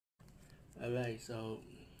Alright, so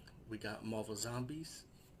we got Marvel Zombies.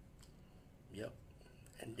 Yep.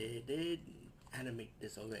 And they did animate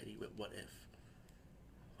this already with What If.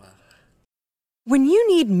 Wow. When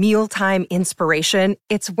you need mealtime inspiration,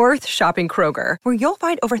 it's worth shopping Kroger, where you'll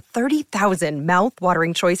find over 30,000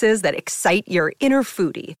 mouth-watering choices that excite your inner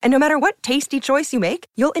foodie. And no matter what tasty choice you make,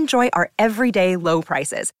 you'll enjoy our everyday low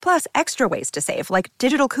prices, plus extra ways to save, like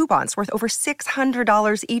digital coupons worth over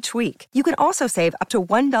 $600 each week. You can also save up to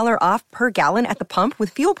 $1 off per gallon at the pump with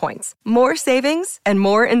fuel points. More savings and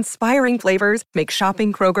more inspiring flavors make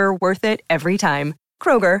shopping Kroger worth it every time.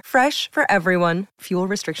 Kroger, fresh for everyone. Fuel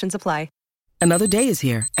restrictions apply. Another day is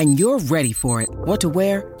here, and you're ready for it. What to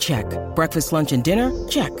wear? Check. Breakfast, lunch, and dinner?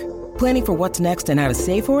 Check. Planning for what's next and how to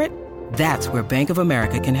save for it? That's where Bank of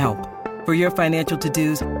America can help. For your financial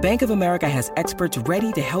to-dos, Bank of America has experts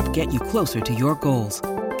ready to help get you closer to your goals.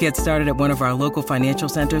 Get started at one of our local financial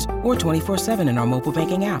centers or 24/7 in our mobile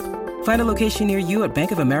banking app. Find a location near you at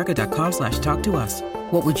bankofamerica.com/talktous.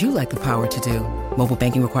 What would you like the power to do? Mobile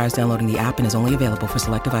banking requires downloading the app and is only available for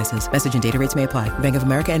select devices. Message and data rates may apply. Bank of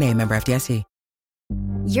America N.A., member FDIC.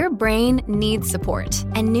 Your brain needs support,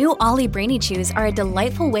 and new Ollie Brainy Chews are a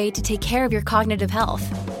delightful way to take care of your cognitive health.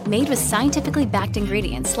 Made with scientifically backed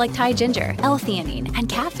ingredients like Thai ginger, L-theanine, and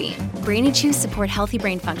caffeine, Brainy Chews support healthy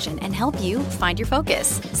brain function and help you find your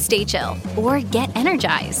focus, stay chill, or get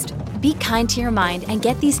energized. Be kind to your mind and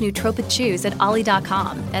get these nootropic chews at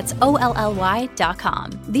ollie.com. That's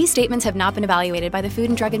OLLY.com. These statements have not been evaluated by the Food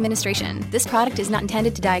and Drug Administration. This product is not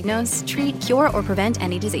intended to diagnose, treat, cure, or prevent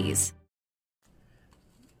any disease.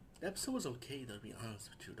 The episode was okay, though, to be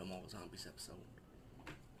honest with you, the Marvel Zombies episode.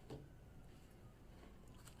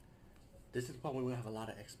 This is probably where we have a lot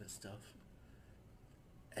of X-Men stuff.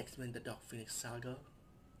 X-Men The Dark Phoenix Saga.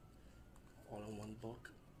 All in one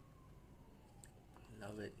book.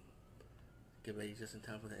 Love it. Get ready just in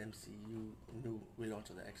time for the MCU new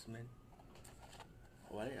relaunch of the X-Men.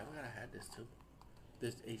 Oh, I forgot I had this too.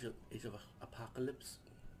 This Age of Apocalypse.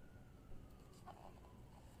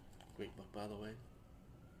 Great book, by the way.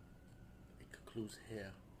 It concludes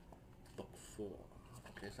here. Book 4.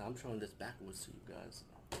 Okay, so I'm showing this backwards to you guys.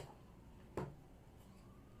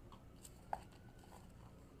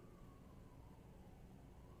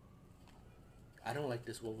 I don't like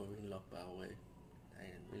this Wolverine look, by the way. I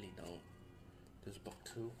really don't. This book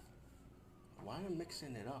 2. Why am I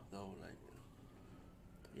mixing it up, though? Like,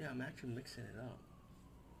 yeah, I'm actually mixing it up.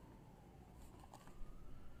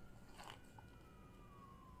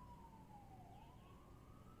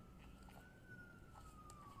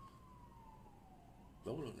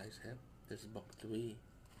 Oh, look nice hip. This is book 3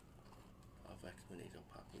 of X-Men Age of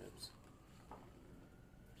Apocalypse.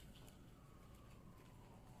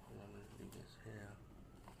 I'm gonna leave this here.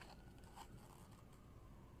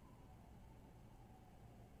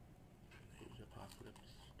 Age of Apocalypse.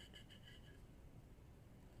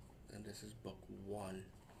 And this is book 1.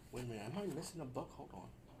 Wait a minute, am I missing a book? Hold on.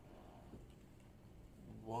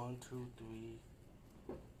 1, 2, 3.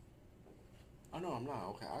 Oh no, I'm not.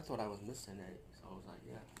 Okay, I thought I was missing it. So I was like,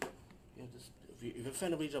 yeah, just if you're a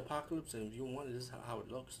fan of Age of Apocalypse and if you want it, this is how it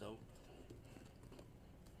looks. So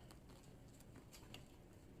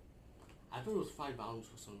I thought it was 5 volumes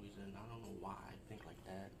for some reason. I don't know why I think like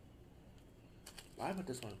that. Why I put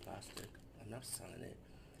this one in plastic? I'm not selling it.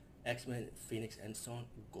 X-Men Phoenix Endstorm,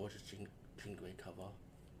 gorgeous green gray cover,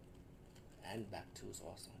 and back 2 is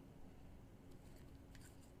awesome.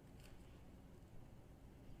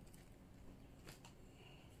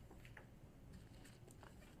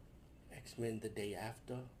 X-Men The Day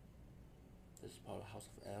After. This is part of House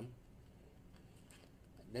of M.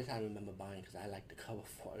 This I remember buying because I liked the cover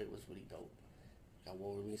for it. It was really dope. Got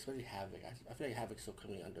Wolverine, especially Havoc. I feel like Havoc's so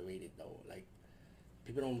criminally underrated though. Like,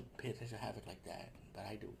 people don't pay attention to Havoc like that, but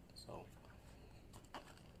I do. So,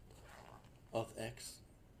 Earth X.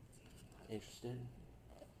 Interested?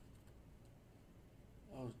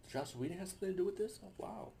 Oh, Joss Whedon has something to do with this? Oh,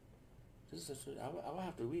 wow. This is I will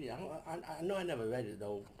have to read it. I know I never read it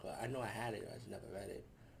though. I know I had it. I just never read it.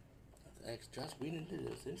 Ex Joss Whedon did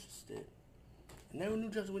this. Interested. I never knew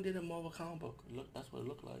Joss Whedon did a Marvel comic book. Look, that's what it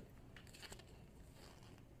looked like.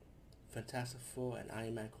 Fantastic Four and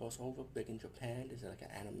Iron Man crossover, big in Japan. This is like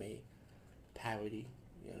an anime parody.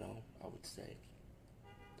 You know, I would say.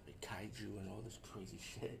 Like kaiju and all this crazy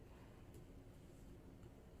shit.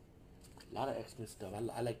 A lot of X-Men stuff.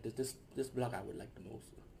 I like this block. I would like the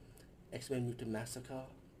most. X-Men Mutant Massacre.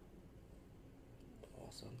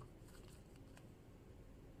 Awesome.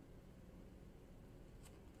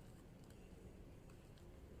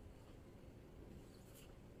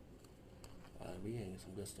 Reading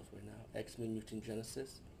some good stuff right now. X-Men Mutant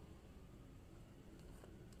Genesis.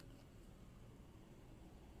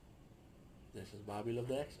 This is Bobby Love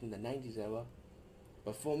the X-Men, the 90s era.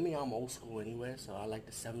 But for me, I'm old school anyway, so I like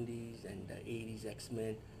the 70s and the 80s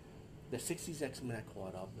X-Men. The 60s X-Men I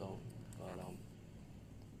caught up though. But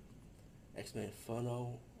X-Men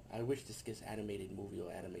Inferno. I wish this gets animated movie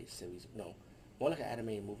or animated series. No, more like an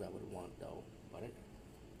animated movie I would want though.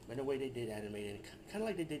 But the way they did animated, kind of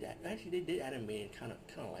like they did. Actually, they did animated, kind of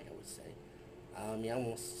like I would say. I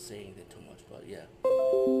won't say anything too much, but yeah.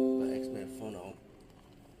 But X-Men Inferno,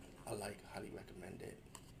 I highly recommend it.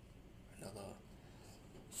 Another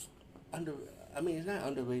it's not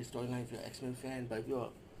underrated storyline if you're an X-Men fan, but if you're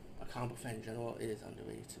a comic book fan in general, it is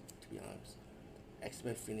underrated to be honest.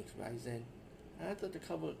 X-Men Phoenix Rising. And I thought the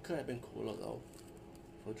cover could have been cooler though,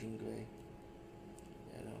 for Jean Grey.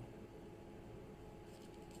 You know.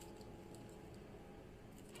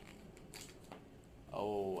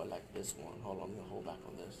 Oh, I like this one. Hold on, I'm gonna hold back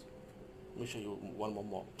on this. Let me show you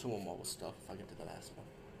two more Marvel stuff if I get to the last one.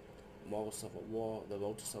 Marvel Civil War, The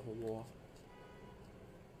Road to Civil War.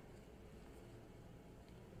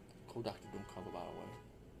 Cool Doctor Doom cover, by the way.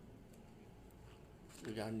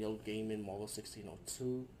 We got Neil Gaiman, Marvel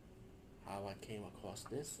 1602. How I came across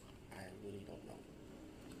this, I really don't know.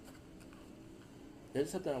 This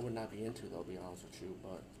is something I would not be into, though, to be honest with you,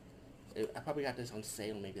 but I probably got this on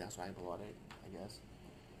sale, maybe that's why I bought it, I guess.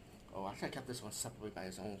 Oh, I should have kept this one separate by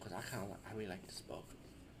its own, because I really like this book.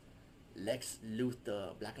 Lex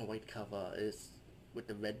Luthor, black and white cover, is with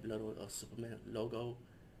the red blood of Superman logo.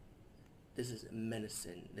 This is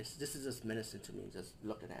menacing. This is just menacing to me, just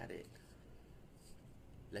looking at it.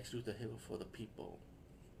 Lex Luthor, hero for the people.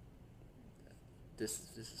 This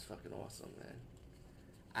is fucking awesome, man.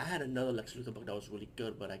 I had another Lex Luthor book that was really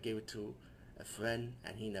good, but I gave it to a friend,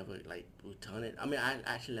 and he never, returned it. I mean, I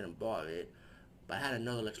actually let him borrow it, but I had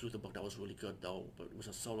another Lex Luthor book that was really good, though, but it was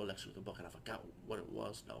a solo Lex Luthor book, and I forgot what it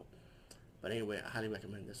was, though. But anyway, I highly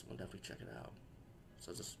recommend this one. Definitely check it out.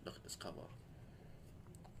 So just look at this cover.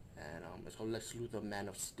 And it's called Lex Luthor Man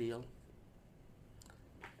of Steel.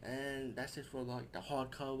 And that's it for the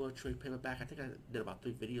hardcover trade paperback. I think I did about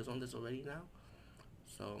 3 videos on this already now.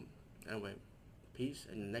 So anyway, peace.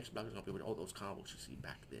 And the next blog is gonna be with all those comic books you see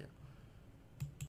back there.